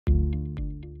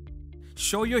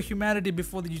Show your humanity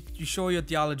before you show your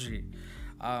theology.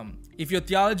 If your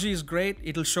theology is great,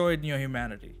 it'll show it in your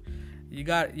humanity. You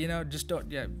got, just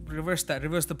don't, reverse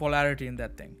the polarity in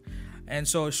that thing. And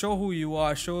so show who you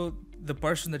are, show the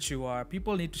person that you are.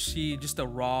 People need to see just the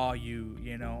raw you,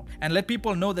 and let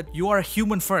people know that you are a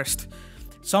human first.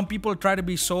 Some people try to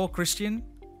be so Christian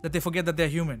that they forget that they're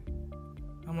human.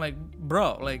 I'm like,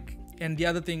 bro, and the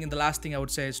other thing, and the last thing I would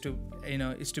say is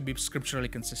to be scripturally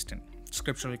consistent,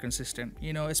 especially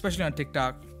on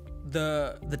TikTok.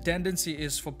 The tendency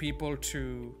is for people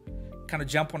to kind of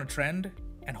jump on a trend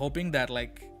and hoping that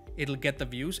it'll get the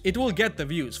views. It will get the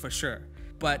views for sure,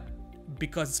 but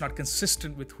because it's not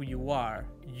consistent with who you are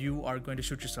going to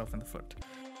shoot yourself in the foot.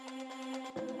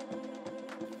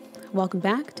 Welcome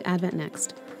back to Advent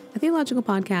Next, a theological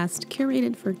podcast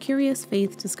curated for curious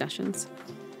faith discussions.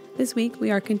 This week,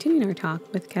 we are continuing our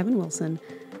talk with Kevin Wilson,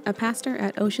 a pastor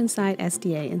at Oceanside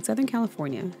SDA in Southern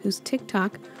California, whose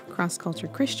TikTok, Cross Culture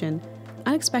Christian,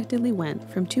 unexpectedly went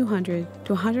from 200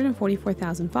 to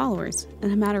 144,000 followers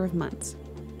in a matter of months.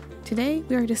 Today,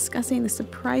 we are discussing the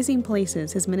surprising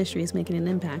places his ministry is making an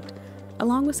impact,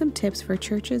 along with some tips for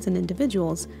churches and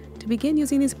individuals to begin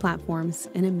using these platforms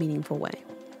in a meaningful way.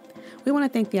 We want to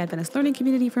thank the Adventist Learning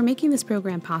Community for making this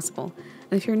program possible.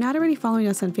 And if you're not already following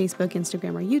us on Facebook,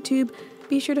 Instagram, or YouTube,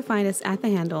 be sure to find us at the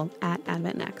handle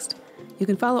 @AdventNext. You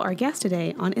can follow our guest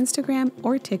today on Instagram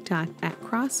or TikTok at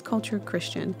Cross Culture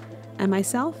Christian, and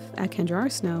myself at Kendra R.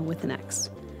 Snow with an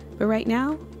X. But right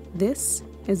now, this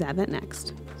is Advent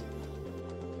Next.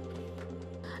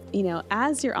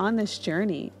 As you're on this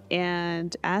journey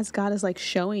and as God is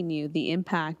showing you the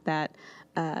impact that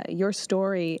your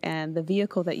story and the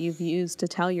vehicle that you've used to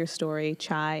tell your story,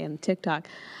 Chai and TikTok,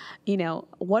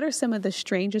 what are some of the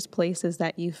strangest places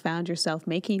that you found yourself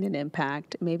making an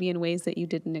impact, maybe in ways that you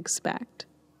didn't expect?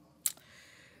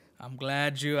 I'm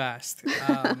glad you asked.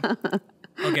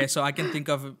 Okay, so I can think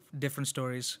of different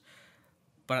stories,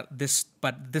 but this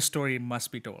story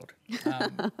must be told.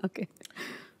 Okay.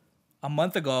 A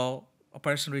month ago, a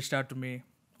person reached out to me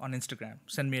on Instagram,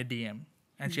 sent me a DM,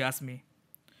 and she asked me,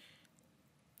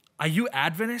 "Are you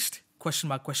Adventist? ?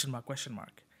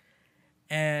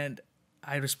 And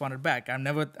I responded back,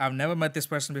 I've never met this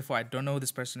person before. I don't know who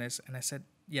this person is. And I said,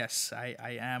 yes, I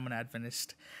am an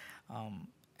Adventist.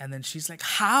 And then she's like,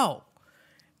 how?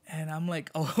 And I'm like,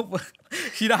 oh,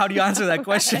 how do you answer that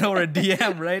question over a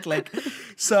DM, right?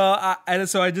 So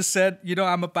I just said,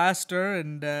 I'm a pastor.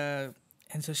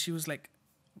 And so she was like,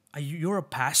 you're a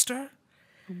pastor?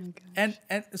 Oh my gosh.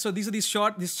 And so these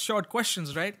short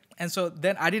questions, right? And so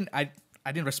then I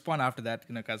didn't respond after that,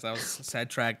 because I was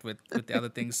sidetracked with the other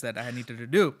things that I needed to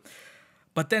do.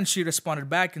 But then she responded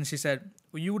back and she said,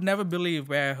 well, you would never believe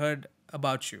where I heard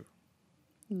about you.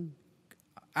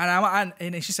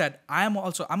 And she said, I'm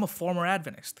a former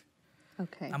Adventist.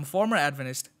 Okay. I'm a former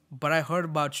Adventist, but I heard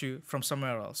about you from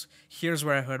somewhere else. Here's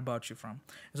where I heard about you from.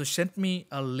 And so she sent me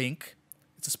a link.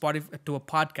 It's a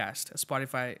podcast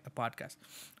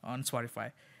on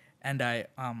Spotify. And I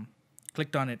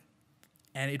clicked on it.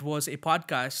 And it was a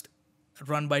podcast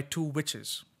run by two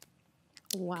witches.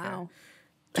 Wow.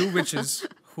 Okay. Two witches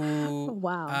who...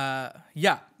 Wow.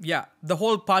 Yeah. The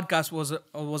whole podcast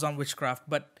was on witchcraft.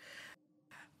 But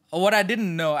what I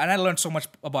didn't know, and I learned so much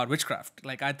about witchcraft.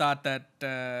 I thought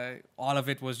that all of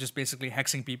it was just basically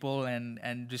hexing people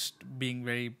and just being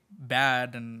very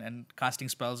bad and casting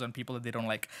spells on people that they don't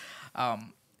like.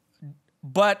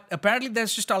 But apparently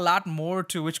there's just a lot more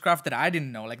to witchcraft that I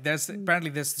didn't know. There's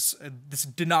this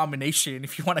denomination,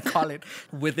 if you want to call it,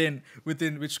 within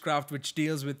witchcraft, which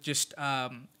deals with just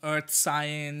earth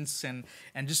science and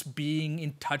just being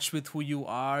in touch with who you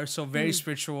are. So very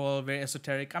spiritual, very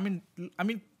esoteric. I mean,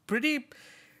 pretty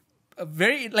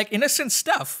very innocent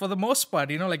stuff for the most part.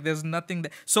 There's nothing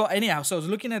that. So anyhow, so I was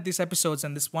looking at these episodes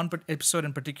and this one episode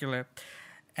in particular.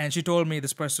 And she told me,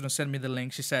 this person who sent me the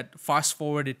link, she said, fast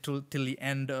forward it till the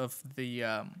end of the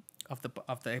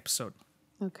episode.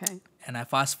 Okay. And I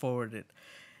fast forwarded it.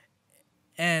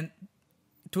 And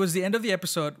towards the end of the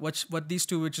episode, what these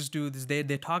two witches do is they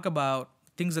talk about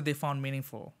things that they found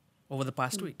meaningful over the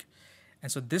past week. And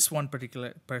so this one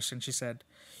particular person, she said,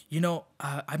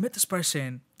 I met this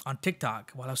person on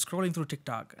TikTok while I was scrolling through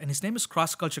TikTok, and his name is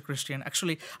Cross Culture Christian.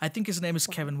 Actually, I think his name is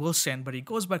Kevin Wilson, but he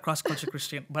goes by Cross Culture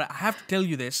Christian. But I have to tell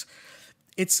you this,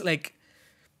 it's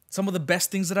some of the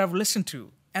best things that I've listened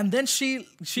to. And then she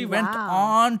went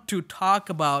on to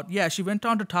talk about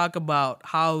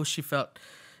how she felt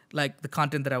like the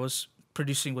content that I was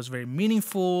producing was very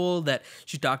meaningful, that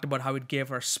she talked about how it gave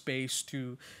her space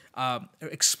to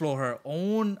explore her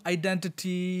own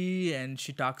identity, and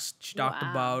she talked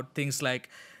about things like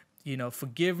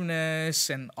forgiveness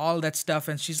and all that stuff.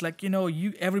 And she's like,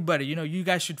 everybody, you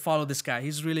guys should follow this guy.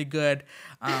 He's really good.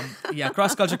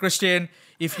 Cross Culture Christian,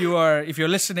 if you're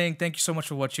listening, thank you so much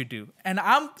for what you do. And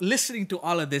I'm listening to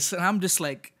all of this and I'm just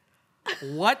like,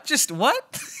 what? Just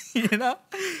what?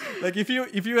 Like if you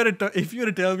were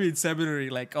to tell me in seminary,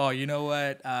 like, oh, you know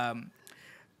what,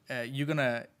 you're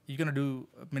gonna do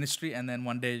ministry and then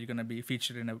one day you're gonna be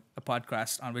featured in a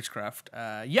podcast on witchcraft,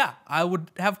 I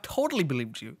would have totally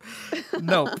believed you.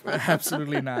 Nope,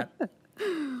 absolutely not.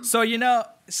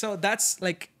 So that's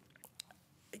like,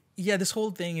 this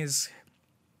whole thing is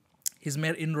he's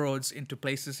made inroads into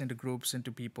places, into groups,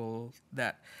 into people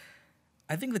that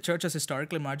I think the church has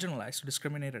historically marginalized or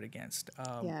discriminated against,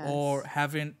 or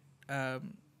haven't,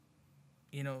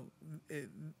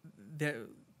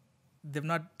 they've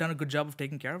not done a good job of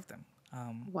taking care of them,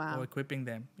 or equipping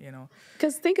them,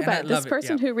 Because think about it, this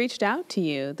person who reached out to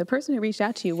you, the person who reached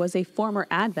out to you was a former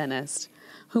Adventist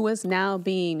who was now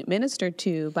being ministered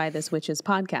to by this witch's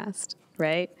podcast,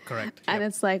 right? Correct. And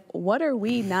it's like, what are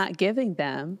we not giving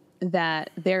them that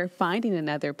they're finding in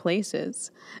other places?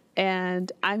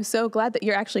 And I'm so glad that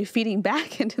you're actually feeding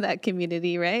back into that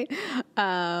community, right?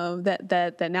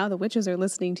 That now the witches are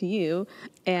listening to you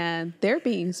and they're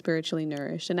being spiritually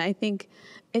nourished. And I think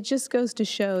it just goes to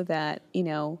show that,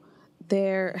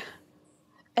 they're,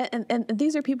 and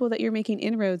these are people that you're making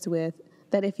inroads with,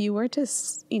 that if you were to,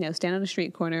 stand on a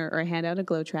street corner or hand out a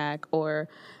glow track or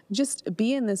just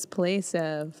be in this place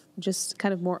of just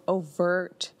kind of more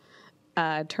overt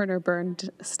Turner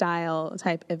Burned style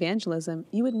type evangelism,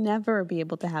 you would never be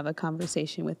able to have a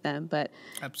conversation with them. But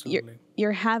absolutely,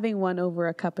 you're having one over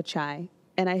a cup of chai.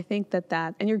 And I think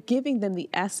that and you're giving them the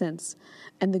essence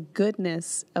and the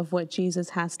goodness of what Jesus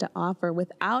has to offer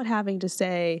without having to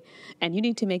say, and you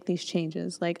need to make these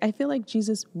changes. Like, I feel like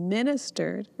Jesus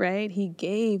ministered, right? He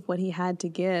gave what he had to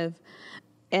give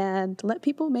and let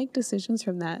people make decisions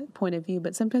from that point of view.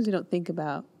 But sometimes we don't think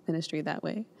about ministry that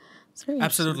way.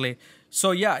 Absolutely.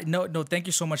 So thank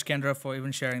you so much, Kendra, for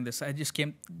even sharing this.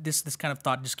 This kind of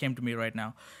thought just came to me right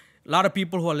now. A lot of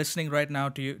people who are listening right now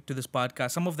to this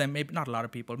podcast, some of them, maybe not a lot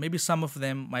of people, maybe some of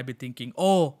them might be thinking,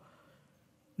 oh,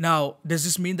 now does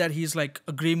this mean that he's like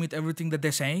agreeing with everything that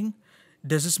they're saying?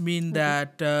 Does this mean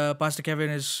that Pastor Kevin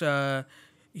is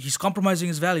he's compromising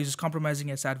his values, he's compromising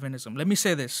his Adventism? Let me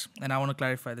say this, and I want to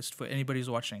clarify this for anybody who's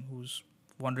watching who's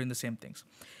wondering the same things.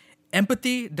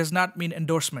 Empathy does not mean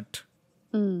endorsement.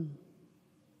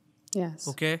 Yes.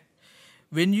 Okay?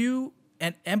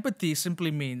 And empathy simply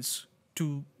means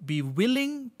to be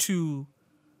willing to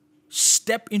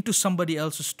step into somebody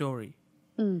else's story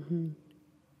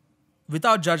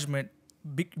without judgment,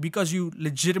 because you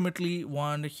legitimately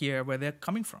want to hear where they're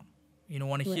coming from. You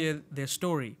want to hear their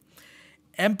story.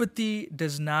 Empathy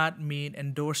does not mean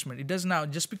endorsement. It does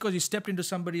not, just because you stepped into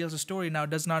somebody else's story now,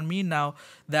 does not mean now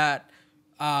that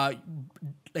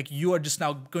like you are just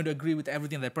now going to agree with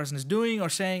everything that person is doing or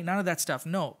saying. None of that stuff.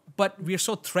 No. But we are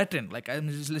so threatened. Like, let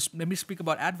me speak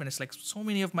about Adventists. Like, so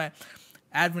many of my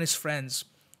Adventist friends,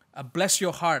 bless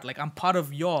your heart. Like, I'm part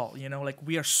of y'all. Like,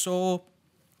 we are so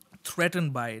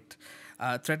threatened by it.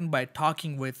 Threatened by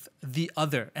talking with the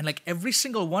other. And like every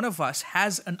single one of us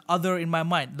has an other in my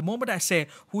mind. The moment I say,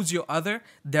 who's your other?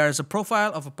 There's a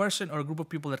profile of a person or a group of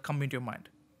people that come into your mind.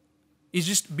 It's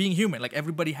just being human. Like,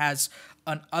 everybody has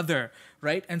an other,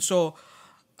 right? And so,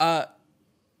 I'm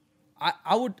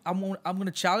going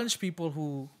to challenge people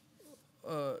who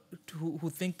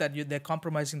think that they're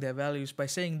compromising their values by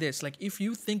saying this. Like, if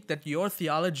you think that your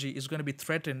theology is going to be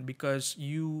threatened because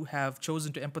you have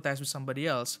chosen to empathize with somebody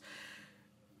else,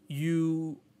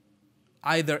 you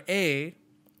either A,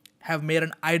 have made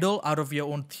an idol out of your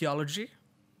own theology,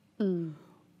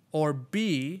 or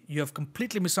B, you have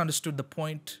completely misunderstood the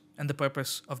point and the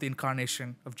purpose of the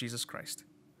incarnation of Jesus Christ.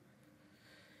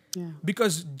 Yeah.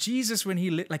 Because Jesus, when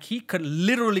he could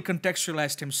literally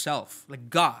contextualized himself, like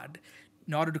God,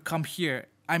 in order to come here.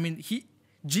 I mean,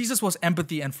 Jesus was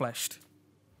empathy and fleshed.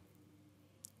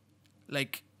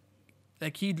 Like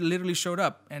he literally showed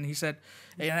up and he said,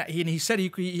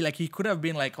 he could have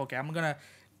been like, okay, I'm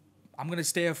gonna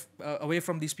stay away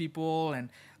from these people and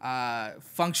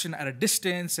function at a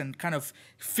distance and kind of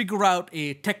figure out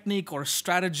a technique or a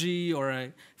strategy or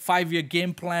a 5-year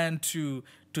game plan to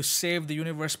save the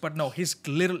universe. But no, his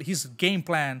game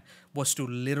plan was to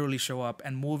literally show up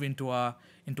and move into our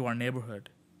neighborhood.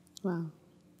 Wow.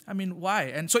 I mean, why?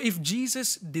 And so if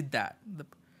Jesus did that,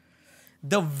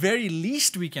 the very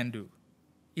least we can do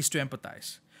is to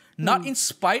empathize. Not in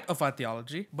spite of our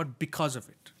theology, but because of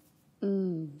it.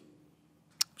 Mm.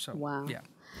 So, wow. Yeah.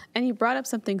 And you brought up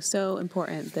something so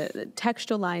important, the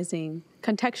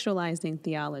contextualizing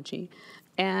theology.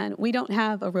 And we don't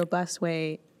have a robust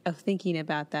way of thinking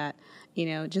about that,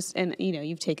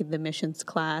 you've taken the missions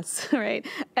class, right?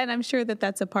 And I'm sure that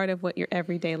that's a part of what your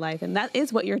everyday life, and that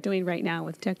is what you're doing right now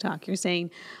with TikTok. You're saying,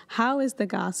 how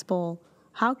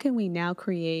can we now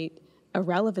create a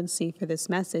relevancy for this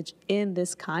message in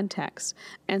this context,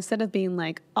 instead of being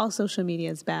like, all social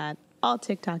media is bad, all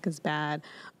TikTok is bad,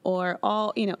 or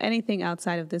all, anything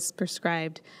outside of this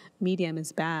prescribed medium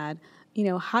is bad.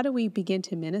 How do we begin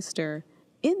to minister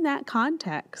in that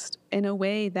context in a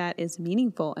way that is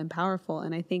meaningful and powerful?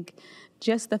 And I think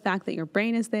just the fact that your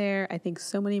brain is there, I think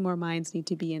so many more minds need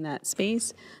to be in that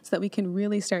space so that we can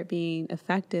really start being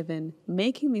effective in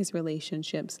making these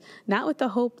relationships, not with the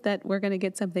hope that we're going to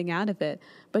get something out of it,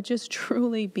 but just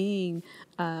truly being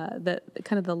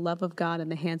the love of God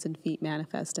and the hands and feet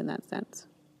manifest in that sense.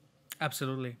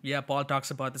 Absolutely. Yeah, Paul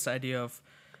talks about this idea of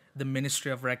the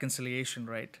ministry of reconciliation,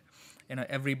 right?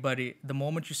 Everybody, the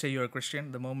moment you say you're a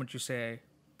Christian, the moment you say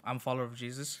I'm a follower of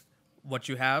Jesus, what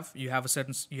you have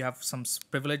some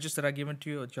privileges that are given to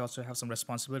you, but you also have some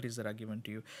responsibilities that are given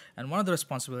to you. And one of the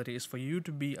responsibilities is for you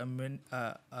to be a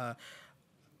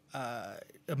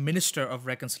minister of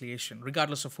reconciliation,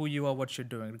 regardless of who you are, what you're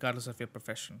doing, regardless of your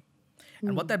profession.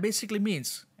 And what that basically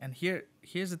means, and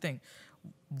here's the thing,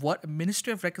 what a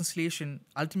ministry of reconciliation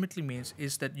ultimately means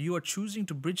is that you are choosing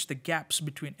to bridge the gaps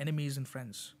between enemies and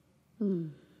friends.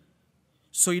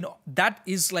 So, that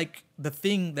is like the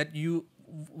thing that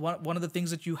one of the things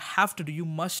that you have to do, you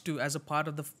must do as a part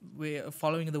of the way of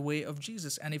following the way of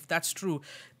Jesus. And if that's true,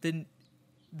 then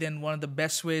one of the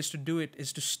best ways to do it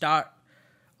is to start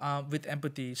with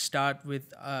empathy, start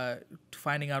with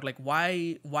finding out like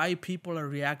why people are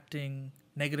reacting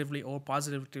negatively or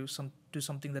positively to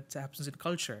something that happens in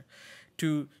culture,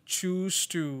 to choose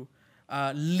to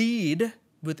lead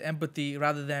with empathy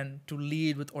rather than to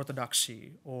lead with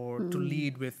orthodoxy or to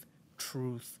lead with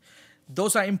truth.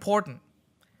 Those are important,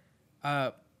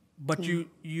 but you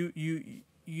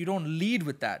don't lead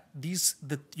with that.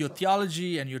 Your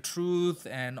theology and your truth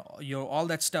and your all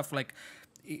that stuff, like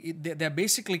they're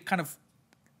basically kind of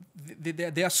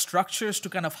they are structures to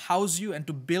kind of house you and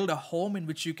to build a home in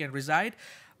which you can reside,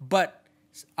 but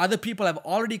other people have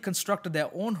already constructed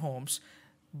their own homes.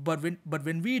 But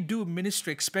when we do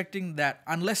ministry expecting that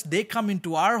unless they come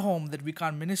into our home that we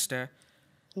can't minister,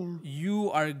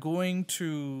 you are going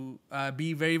to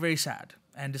be very, very sad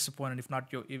and disappointed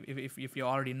if you're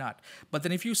already not. But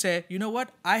then if you say, you know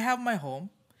what, I have my home,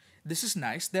 this is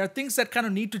nice. There are things that kind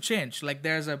of need to change. Like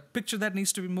there's a picture that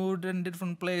needs to be moved in a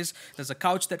different place. There's a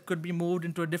couch that could be moved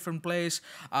into a different place.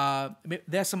 But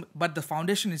the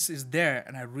foundation is there,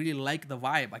 and I really like the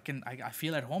vibe. I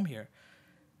feel at home here.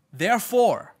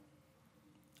 Therefore,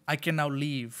 I can now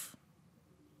leave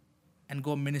and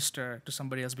go minister to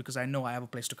somebody else because I know I have a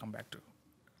place to come back to.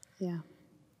 Yeah.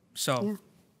 So,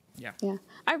 yeah.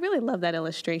 I really love that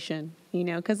illustration,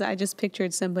 because I just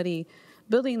pictured somebody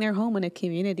building their home in a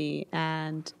community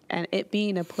and it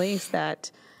being a place that,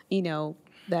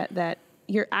 that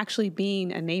you're actually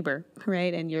being a neighbor,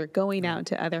 right? And you're going out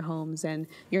to other homes and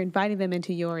you're inviting them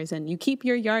into yours, and you keep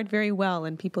your yard very well,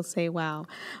 and people say, wow.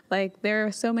 Like, there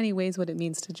are so many ways what it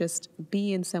means to just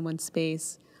be in someone's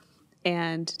space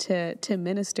and to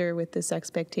minister with this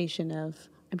expectation of,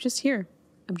 I'm just here.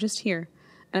 And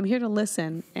I'm here to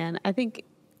listen. And I think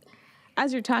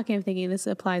as you're talking, I'm thinking this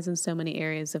applies in so many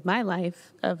areas of my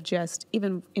life, of just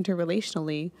even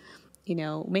interrelationally,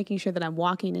 making sure that I'm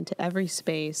walking into every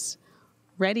space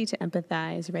ready to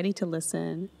empathize, ready to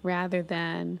listen, rather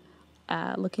than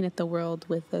looking at the world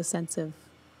with a sense of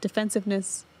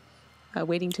defensiveness,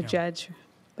 waiting to judge.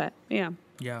 But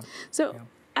So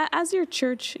as your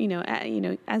church,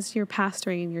 as you're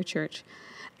pastoring your church,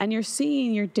 and you're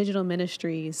seeing your digital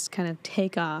ministries kind of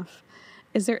take off,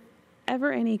 is there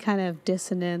ever any kind of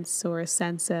dissonance or a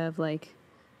sense of like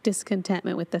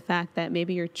discontentment with the fact that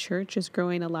maybe your church is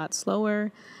growing a lot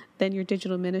slower than your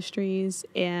digital ministries?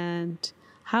 And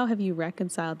how have you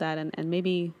reconciled that? And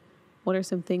maybe what are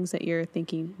some things that you're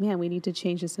thinking, man, we need to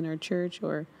change this in our church?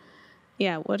 Or,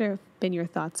 what have been your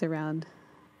thoughts around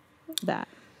that?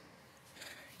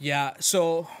 Yeah,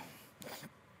 so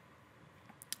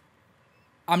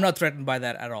I'm not threatened by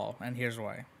that at all, and here's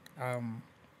why.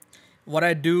 What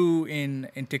I do in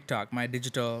TikTok, my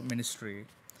digital ministry,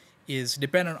 is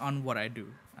dependent on what I do.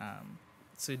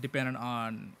 So dependent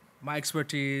on my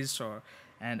expertise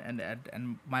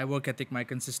and my work ethic, my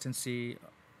consistency,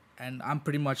 and I'm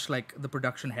pretty much like the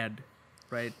production head,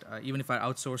 right? Even if I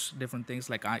outsource different things,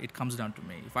 it comes down to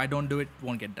me. If I don't do it, it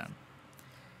won't get done.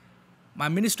 My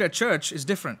ministry at church is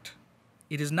different.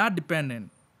 it is not dependent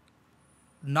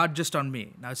not just on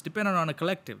me. Now it's dependent on a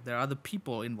collective. There are other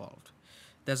people involved.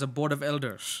 There's a board of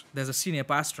elders. There's a senior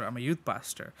pastor. I'm a youth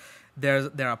pastor.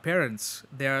 There are parents.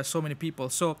 There are so many people.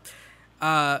 So,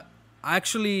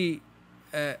 actually,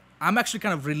 I'm actually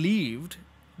kind of relieved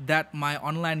that my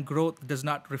online growth does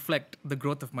not reflect the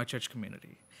growth of my church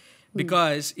community,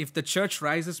 because if the church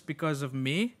rises because of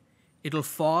me, it'll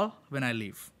fall when I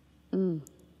leave.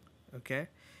 Okay.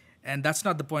 And that's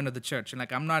not the point of the church. And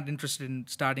like, I'm not interested in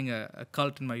starting a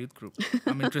cult in my youth group.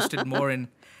 I'm interested more in,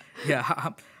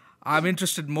 I'm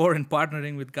interested more in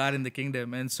partnering with God in the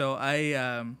kingdom. And so I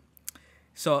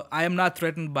am not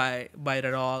threatened by it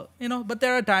at all, but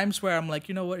there are times where I'm like,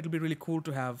 you know what, it'll be really cool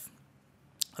to have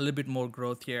a little bit more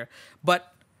growth here.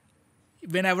 But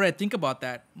whenever I think about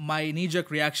that, my knee-jerk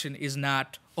reaction is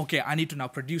not, okay, I need to now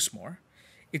produce more.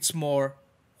 It's more,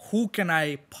 who can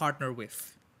I partner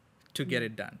with to get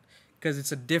it done? Because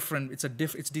these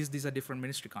are different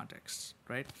ministry contexts,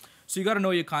 right? So you got to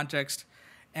know your context.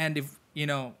 And if,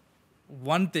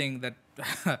 one thing that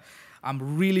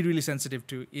I'm really, really sensitive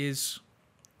to is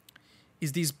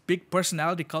these big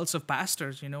personality cults of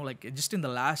pastors, like just in the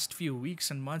last few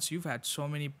weeks and months, you've had so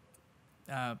many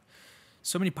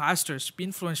pastors,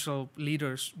 influential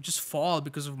leaders just fall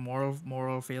because of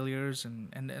moral failures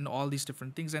and all these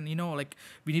different things. And, like,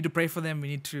 we need to pray for them. We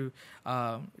need to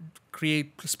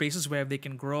create spaces where they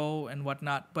can grow and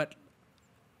whatnot. But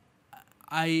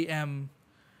I am,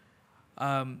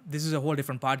 this is a whole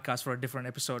different podcast for a different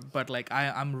episode. But like,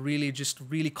 I'm really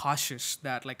cautious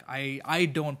that like, I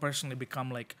don't personally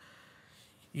become like,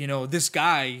 this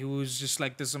guy who's just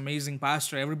like this amazing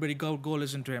pastor. Everybody go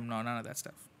listen to him. No, none of that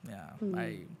stuff. Yeah,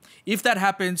 if that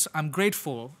happens, I'm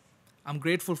grateful. I'm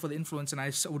grateful for the influence, and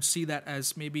I would see that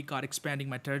as maybe God expanding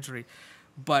my territory.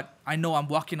 But I know I'm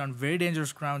walking on very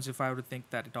dangerous grounds if I were to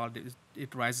think that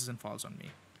it rises and falls on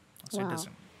me. So It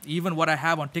doesn't. Even what I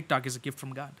have on TikTok is a gift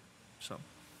from God. So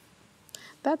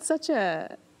that's such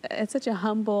a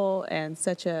humble and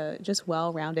such a just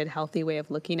well-rounded, healthy way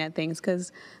of looking at things,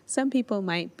 because some people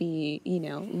might be,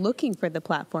 looking for the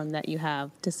platform that you have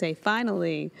to say,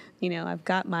 finally, I've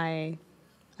got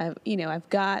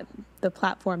the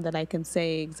platform that I can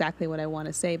say exactly what I want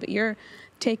to say. But you're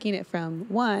taking it from,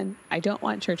 one, I don't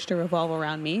want church to revolve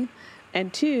around me,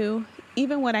 and two,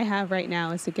 even what I have right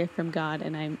now is a gift from God,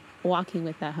 and I'm walking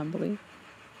with that humbly.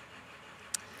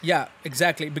 Yeah,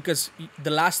 exactly. Because the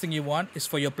last thing you want is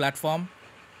for your platform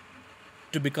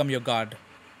to become your God,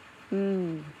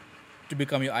 to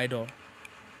become your idol.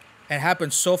 And it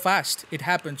happens so fast.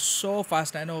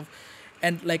 I know.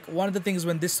 And like, one of the things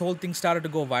when this whole thing started to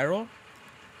go viral,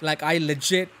 like, I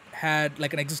legit had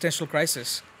like an existential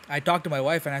crisis. I talked to my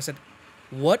wife and I said,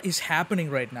 what is happening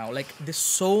right now? Like, there's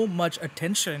so much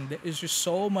attention. There is just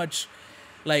so much,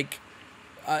 like,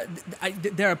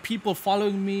 there are people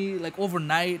following me like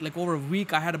overnight, like over a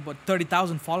week. I had about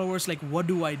 30,000 followers. Like, what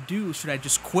do I do? Should I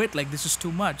just quit? Like, this is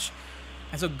too much.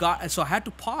 And so I had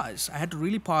to pause. I had to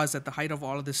really pause at the height of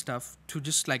all of this stuff to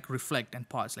just like reflect and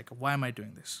pause. Like, why am I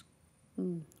doing this?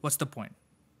 What's the point?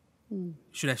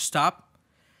 Should I stop?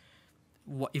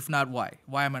 If not, why?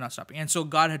 Why am I not stopping? And so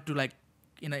God had to like,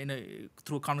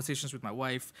 through conversations with my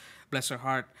wife, bless her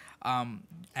heart,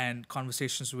 and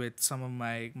conversations with some of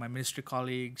my ministry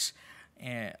colleagues,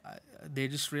 and they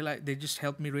just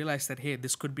helped me realize that, hey,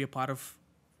 this could be a part of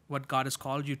what God has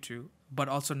called you to, but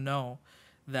also know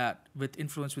that with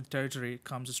influence, with territory,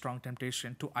 comes a strong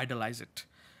temptation to idolize it.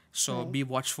 So be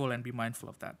watchful and be mindful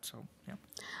of that. So yeah,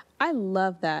 I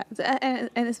love that,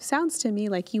 and it sounds to me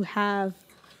like you have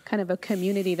kind of a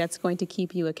community that's going to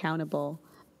keep you accountable.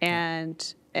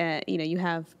 And, you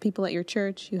have people at your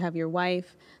church, you have your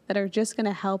wife that are just going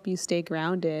to help you stay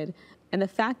grounded. And the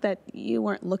fact that you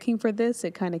weren't looking for this,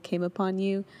 it kind of came upon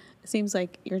you. It seems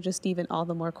like you're just even all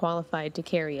the more qualified to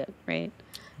carry it, right?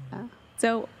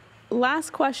 So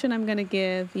last question I'm going to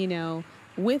give,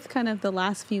 with kind of the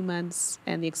last few months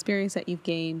and the experience that you've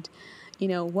gained,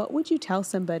 what would you tell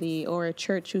somebody or a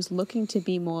church who's looking to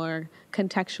be more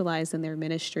contextualized in their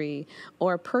ministry,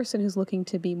 or a person who's looking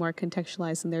to be more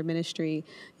contextualized in their ministry?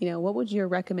 What would your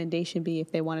recommendation be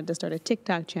if they wanted to start a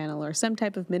TikTok channel or some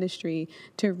type of ministry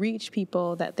to reach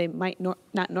people that they might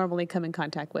not normally come in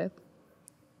contact with?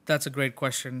 That's a great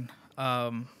question.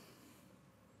 A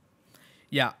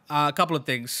couple of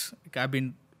things. I've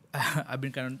been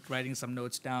kind of writing some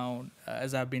notes down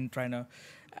as I've been trying to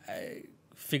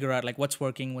figure out like what's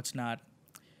working, what's not.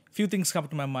 Few things come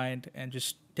to my mind and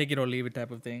just take it or leave it type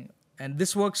of thing. And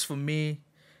this works for me,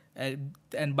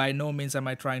 and by no means am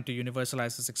I trying to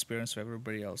universalize this experience for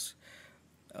everybody else.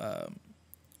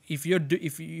 If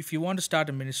you want to start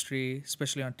a ministry,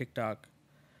 especially on TikTok,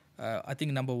 I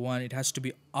think number one, it has to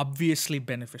be obviously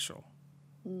beneficial.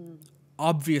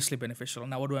 Obviously beneficial.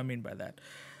 Now, what do I mean by that?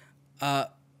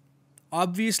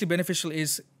 Obviously beneficial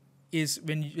is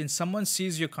when someone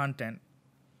sees your content,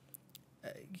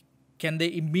 can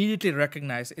they immediately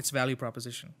recognize its value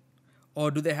proposition,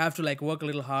 or do they have to like work a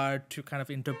little hard to kind of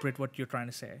interpret what you're trying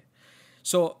to say?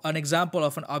 So an example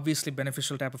of an obviously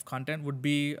beneficial type of content would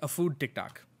be a food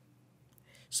TikTok.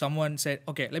 Someone said,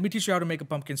 okay, let me teach you how to make a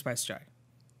pumpkin spice chai.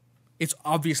 It's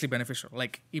obviously beneficial.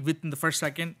 Like within the first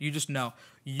second, you just know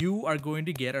you are going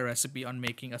to get a recipe on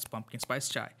making a pumpkin spice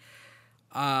chai.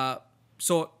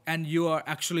 And you are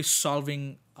actually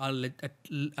solving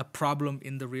a problem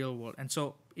in the real world. And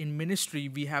so in ministry,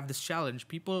 we have this challenge.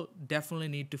 People definitely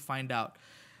need to find out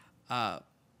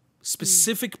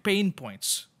specific pain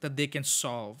points that they can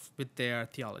solve with their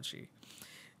theology.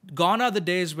 Gone are the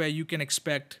days where you can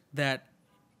expect that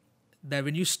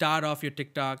when you start off your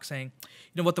TikTok saying,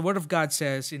 you know what the Word of God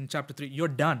says in chapter 3, you're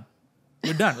done.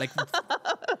 You're done. Like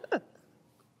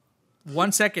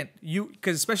 1 second,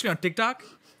 because especially on TikTok,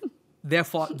 they're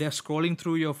scrolling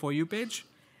through your For You page,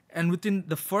 and within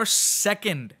the first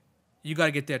second, you got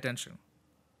to get their attention.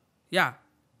 Yeah.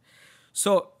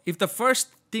 So if the first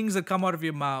things that come out of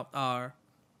your mouth are,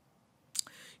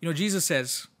 Jesus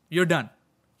says, you're done.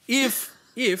 If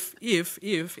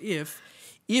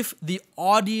the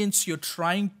audience you're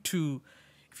trying to,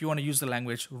 if you want to use the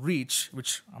language, reach,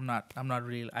 which I'm not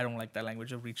really, I don't like that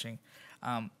language of reaching.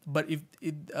 But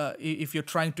if you're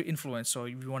trying to influence, or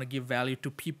if you want to give value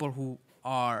to people who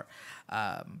are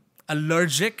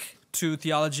allergic to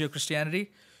theology or Christianity,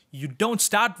 you don't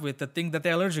start with the thing that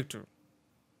they're allergic to,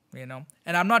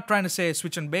 And I'm not trying to say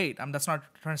switch and bait. That's not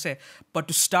trying to say, but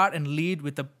to start and lead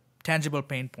with a tangible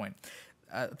pain point.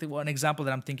 One example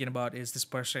that I'm thinking about is this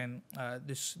person,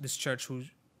 this church who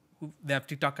their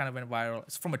TikTok kind of went viral.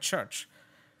 It's from a church,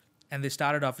 and they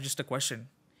started off with just a question: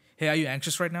 "Hey, are you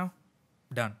anxious right now?"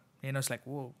 Done. It's like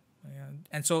whoa,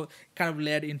 and so it kind of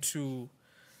led into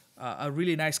a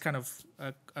really nice kind of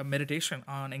a meditation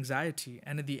on anxiety.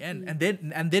 And at the end, and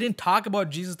they didn't talk about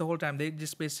Jesus the whole time. They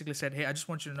just basically said, "Hey, I just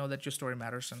want you to know that your story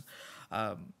matters,"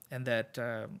 and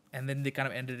then they kind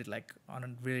of ended it like on a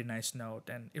really nice note,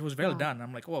 and it was well done.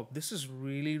 I'm like, "Whoa, this is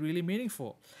really, really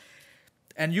meaningful."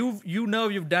 And you've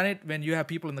done it when you have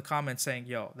people in the comments saying,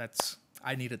 "Yo,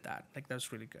 I needed that. Like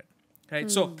that's really good."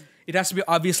 Right? So it has to be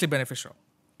obviously beneficial.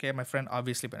 Okay, my friend,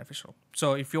 obviously beneficial.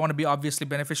 So if you want to be obviously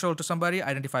beneficial to somebody,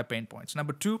 identify pain points.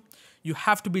 Number 2, you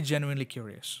have to be genuinely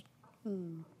curious.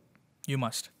 You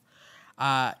must.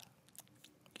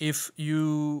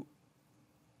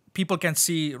 People can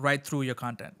see right through your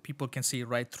content. People can see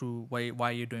right through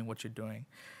why you're doing what you're doing.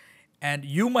 And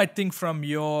you might think from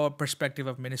your perspective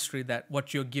of ministry that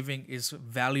what you're giving is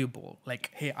valuable. Like,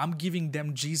 hey, I'm giving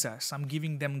them Jesus. I'm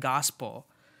giving them gospel.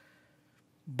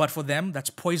 But for them,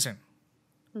 that's poison.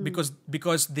 Because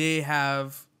they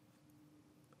have,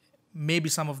 maybe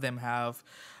some of them have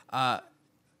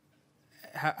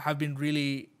been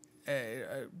really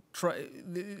their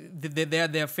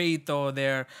faith or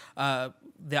their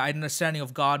understanding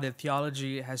of God, their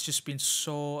theology has just been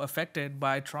so affected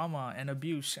by trauma and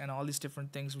abuse and all these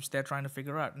different things which they're trying to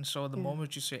figure out. And so the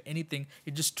moment you say anything,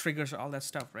 it just triggers all that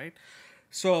stuff, right?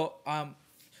 So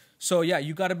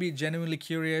you got to be genuinely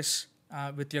curious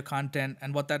with your content,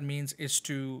 and what that means is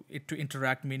to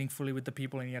interact meaningfully with the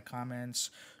people in your comments,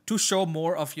 to show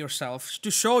more of yourself,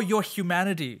 to show your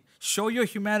humanity. Show your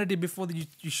humanity before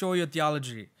you show your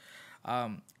theology.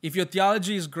 If your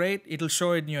theology is great, it'll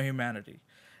show it in your humanity.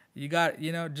 You got,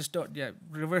 just don't,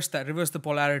 reverse the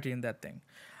polarity in that thing.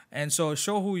 And so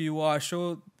show who you are,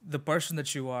 show the person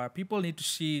that you are. People need to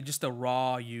see just the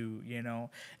raw you.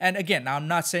 And again, now I'm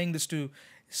not saying this to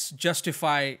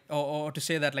justify or to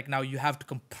say that like now you have to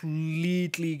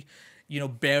completely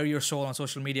bare your soul on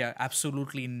social media.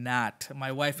 Absolutely not.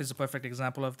 My wife is a perfect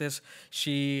example of this.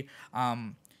 She's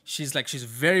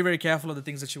very, very careful of the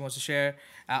things that she wants to share.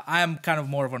 I am kind of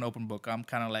more of an open book. I'm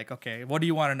kind of like, okay, what do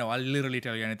you want to know? I'll literally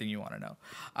tell you anything you want to know.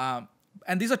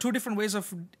 And these are two different ways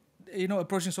of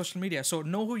approaching social media. So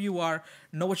know who you are,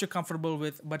 know what you're comfortable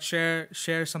with, but share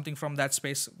something from that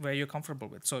space where you're comfortable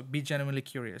with. So be genuinely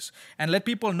curious and let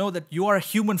people know that you are a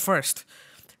human first.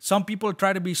 Some people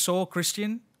try to be so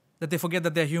Christian that they forget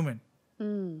that they're human.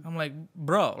 I'm like,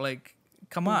 bro, like,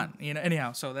 come on,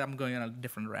 anyhow. So I'm going on a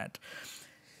different rant.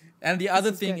 And the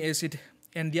other thing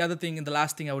and the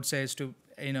last thing I would say is to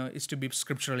be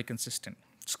scripturally consistent,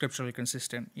 especially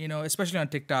on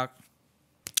TikTok.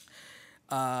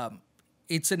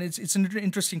 It's an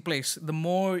interesting place. The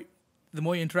more the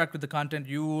more you interact with the content,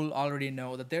 you will already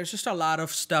know that there's just a lot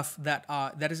of stuff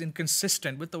that is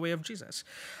inconsistent with the way of Jesus.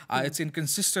 It's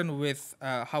inconsistent with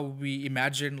how we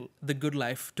imagine the good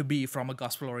life to be from a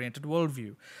gospel-oriented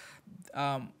worldview.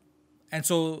 And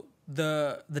so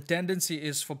the tendency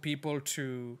is for people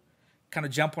to kind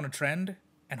of jump on a trend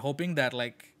and hoping that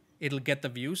like it'll get the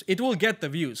views. It will get the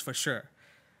views for sure,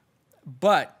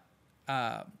 but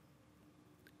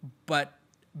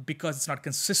because it's not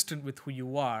consistent with who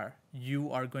you are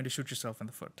going to shoot yourself in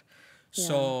the foot. Yeah.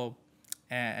 So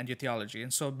and your theology.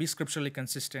 And so be scripturally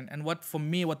consistent. And what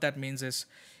that means is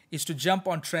to jump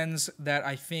on trends that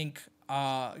I think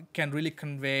can really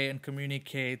convey and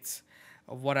communicate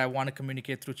what I want to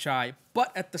communicate through Chai,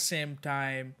 but at the same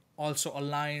time also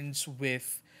aligns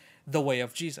with the way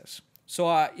of Jesus.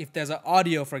 So if there's an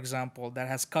audio, for example, that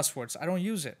has cuss words, I don't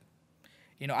use it.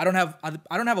 I don't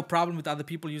have a problem with other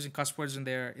people using cuss words in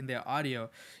their audio,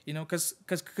 because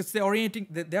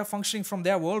they're functioning from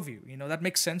their worldview. That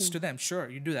makes sense to them. Sure,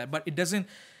 you do that, but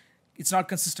it's not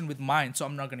consistent with mine, so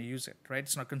I'm not going to use it, right?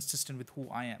 It's not consistent with who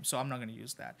I am, so I'm not going to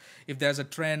use that. If there's a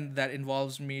trend that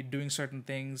involves me doing certain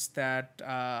things that,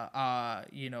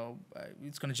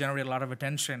 it's going to generate a lot of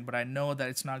attention, but I know that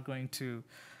it's not going to,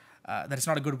 that it's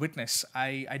not a good witness,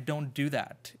 I don't do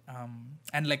that.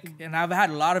 And I've had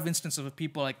a lot of instances of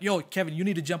people like, yo, Kevin, you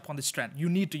need to jump on this trend.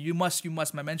 You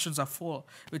must, my mentions are full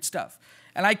with stuff.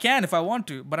 And I can if I want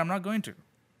to, but I'm not going to.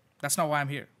 That's not why I'm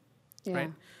here,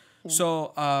 right?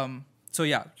 Yeah. So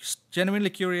yeah, just genuinely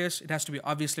curious. It has to be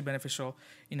obviously beneficial.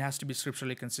 It has to be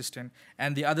scripturally consistent.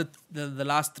 And the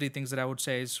last three things that I would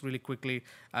say is really quickly,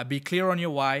 be clear on your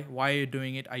why. Why are you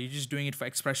doing it? Are you just doing it for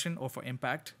expression or for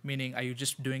impact? Meaning, are you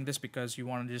just doing this because you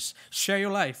want to just share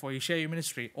your life or you share your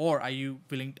ministry? Or are you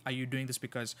doing this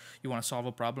because you want to solve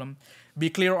a problem? Be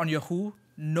clear on your who.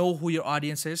 Know who your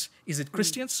audience is. Is it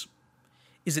Christians?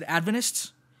 Is it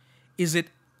Adventists? Is it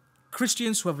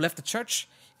Christians who have left the church?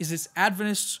 Is it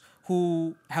Adventists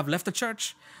who have left the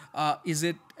church?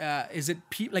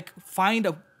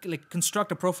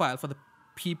 Construct a profile for the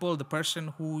person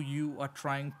who you are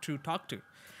trying to talk to,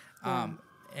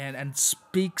 and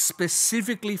speak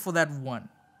specifically for that one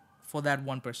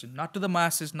person, not to the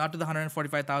masses, not to the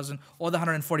 145,000 or the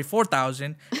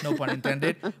 144,000, no pun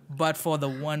intended, but for the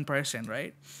one person,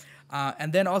 right?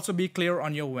 And then also be clear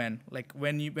on your when. Like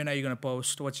when are you gonna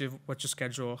post? What's your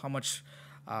schedule? How much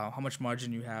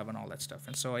margin you have and all that stuff.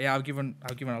 And so yeah, I've given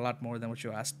a lot more than what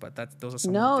you asked, but those are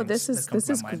some of the things this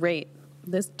is great.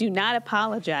 Do not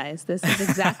apologize. This is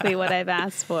exactly what I've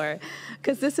asked for,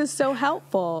 because this is so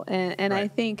helpful. And right. I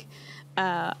think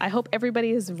I hope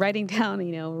everybody is writing down,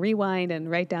 rewind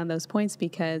and write down those points,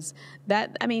 because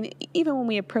even when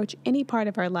we approach any part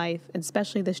of our life,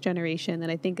 especially this generation that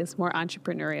I think is more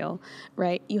entrepreneurial,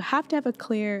 right? You have to have a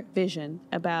clear vision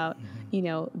about,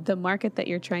 the market that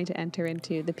you're trying to enter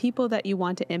into, the people that you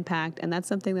want to impact. And that's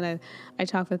something that I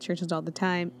talk with churches all the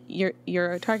time.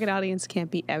 Your target audience can't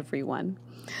be everyone,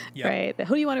 yep. Right?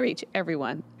 Who do you want to reach?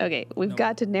 Everyone. Okay. We've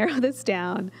got to narrow this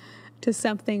down to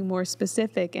something more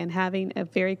specific, and having a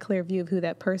very clear view of who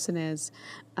that person is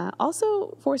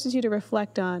also forces you to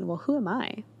reflect on, well, who am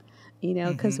I?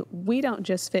 Because we don't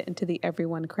just fit into the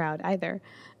everyone crowd either.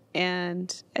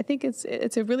 And I think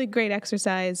it's a really great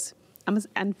exercise.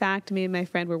 In fact, me and my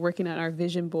friend were working on our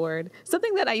vision board,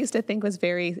 something that I used to think was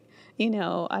very, new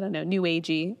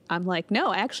agey. I'm like, no,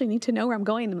 I actually need to know where I'm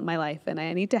going in my life, and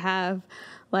I need to have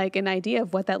like an idea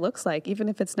of what that looks like, even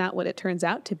if it's not what it turns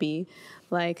out to be.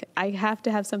 Like, I have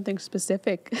to have something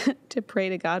specific to pray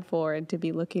to God for and to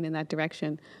be looking in that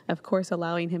direction. Of course,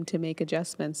 allowing him to make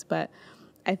adjustments. But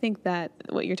I think that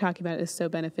what you're talking about is so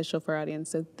beneficial for our audience.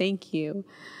 So thank you.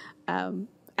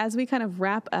 As we kind of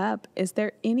wrap up, is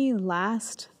there any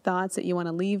last thoughts that you want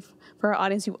to leave for our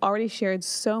audience? You've already shared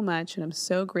so much, and I'm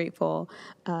so grateful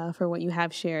for what you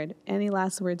have shared. Any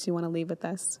last words you want to leave with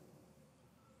us?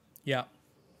 Yeah.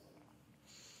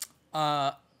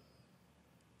 So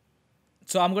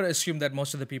I'm going to assume that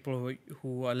most of the people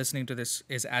who are listening to this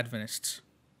is Adventists,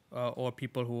 or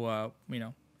people who are,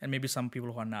 and maybe some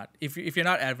people who are not. If you're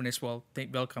not Adventist, well,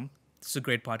 welcome. This is a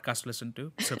great podcast to listen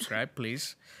to. Subscribe,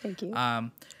 please. Thank you.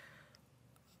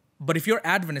 But if you're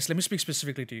Adventist, let me speak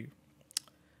specifically to you.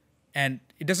 And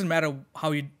it doesn't matter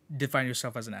how you define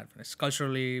yourself as an Adventist,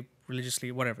 culturally,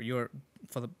 religiously, whatever. You're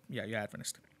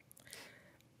Adventist.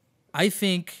 I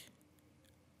think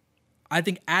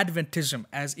Adventism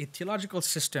as a theological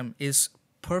system is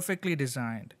perfectly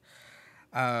designed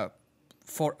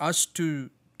for us to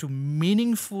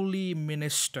meaningfully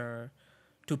minister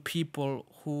to people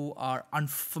who are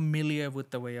unfamiliar with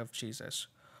the way of Jesus.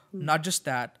 Not just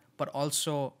that, but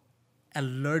also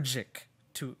allergic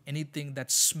to anything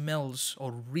that smells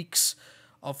or reeks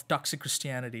of toxic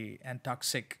Christianity and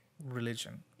toxic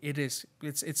religion. It's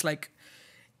like,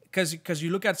 because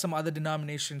you look at some other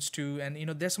denominations too, and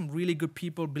there's some really good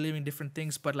people believing different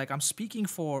things, but like I'm speaking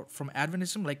from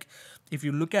Adventism. Like if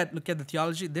you look at the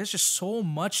theology, there's just so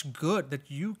much good that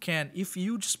you can, if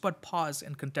you just but pause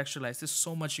and contextualize, there's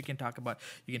so much you can talk about.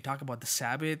 You can talk about the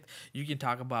Sabbath, you can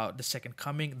talk about the second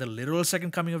coming, the literal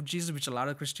second coming of Jesus, which a lot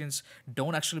of Christians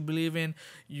don't actually believe in.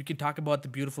 You can talk about the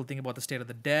beautiful thing about the state of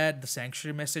the dead, the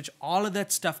sanctuary message. All of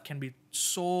that stuff can be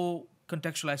so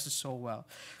contextualized so well.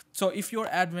 So if you're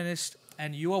Adventist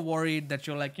and you are worried that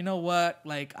you're like, you know what,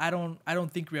 like I don't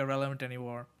think we are relevant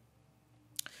anymore,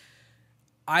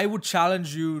 I would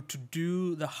challenge you to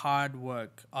do the hard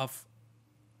work of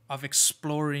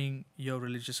exploring your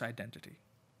religious identity.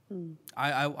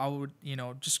 I would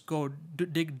just go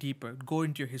dig deeper, go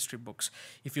into your history books.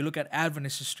 If you look at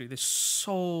Adventist history, there's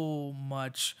so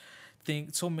much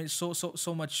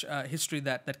much history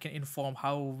that can inform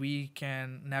how we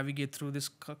can navigate through this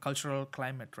cultural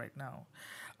climate right now.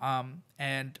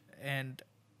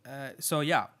 So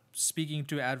yeah, speaking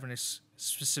to Adventists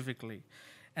specifically.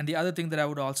 And the other thing that I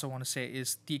would also want to say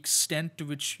is the extent to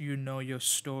which you know your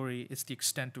story is the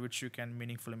extent to which you can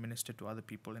meaningfully minister to other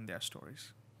people in their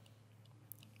stories.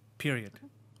 Period.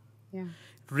 Yeah.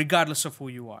 Regardless of who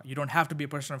you are. You don't have to be a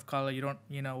person of color. You don't,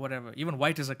 whatever. Even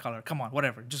white is a color. Come on,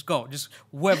 whatever. Just go. Just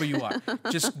whoever you are.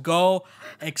 Just go,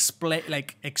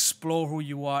 explore who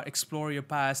you are, explore your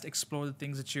past, explore the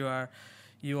things that you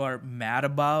are mad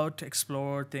about,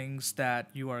 explore things that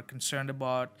you are concerned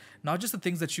about. Not just the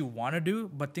things that you want to do,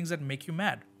 but things that make you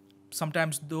mad.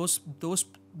 Sometimes those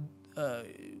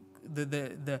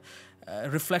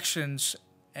reflections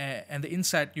and the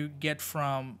insight you get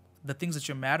from the things that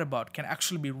you're mad about can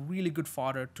actually be really good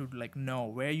fodder to like know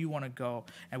where you want to go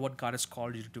and what God has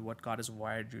called you to do, what God has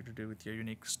wired you to do with your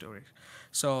unique story.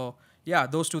 So yeah,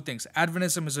 those two things.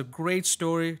 Adventism is a great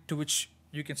story to which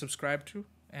you can subscribe to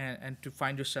and to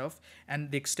find yourself,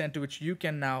 and the extent to which you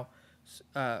can now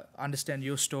understand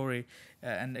your story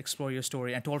and explore your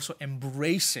story and to also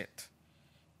embrace it,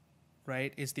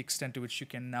 right, is the extent to which you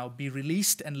can now be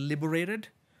released and liberated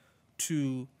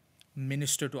to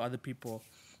minister to other people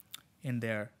in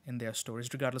their stories,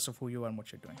 regardless of who you are and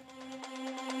what you're doing.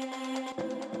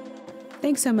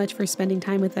 Thanks so much for spending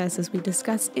time with us as we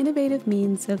discuss innovative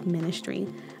means of ministry.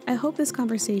 I hope this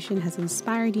conversation has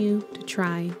inspired you to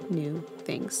try new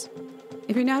things.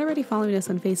 If you're not already following us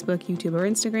on Facebook, YouTube, or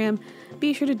Instagram,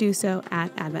 be sure to do so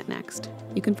at Advent Next.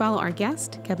 You can follow our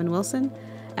guest, Kevin Wilson,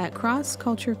 at Cross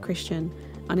Culture Christian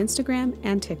on Instagram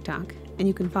and TikTok, and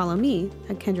you can follow me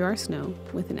at Kendra R. Snow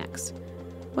with an X.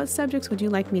 What subjects would you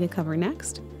like me to cover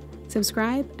next?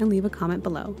 Subscribe and leave a comment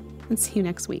below, and see you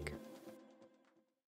next week.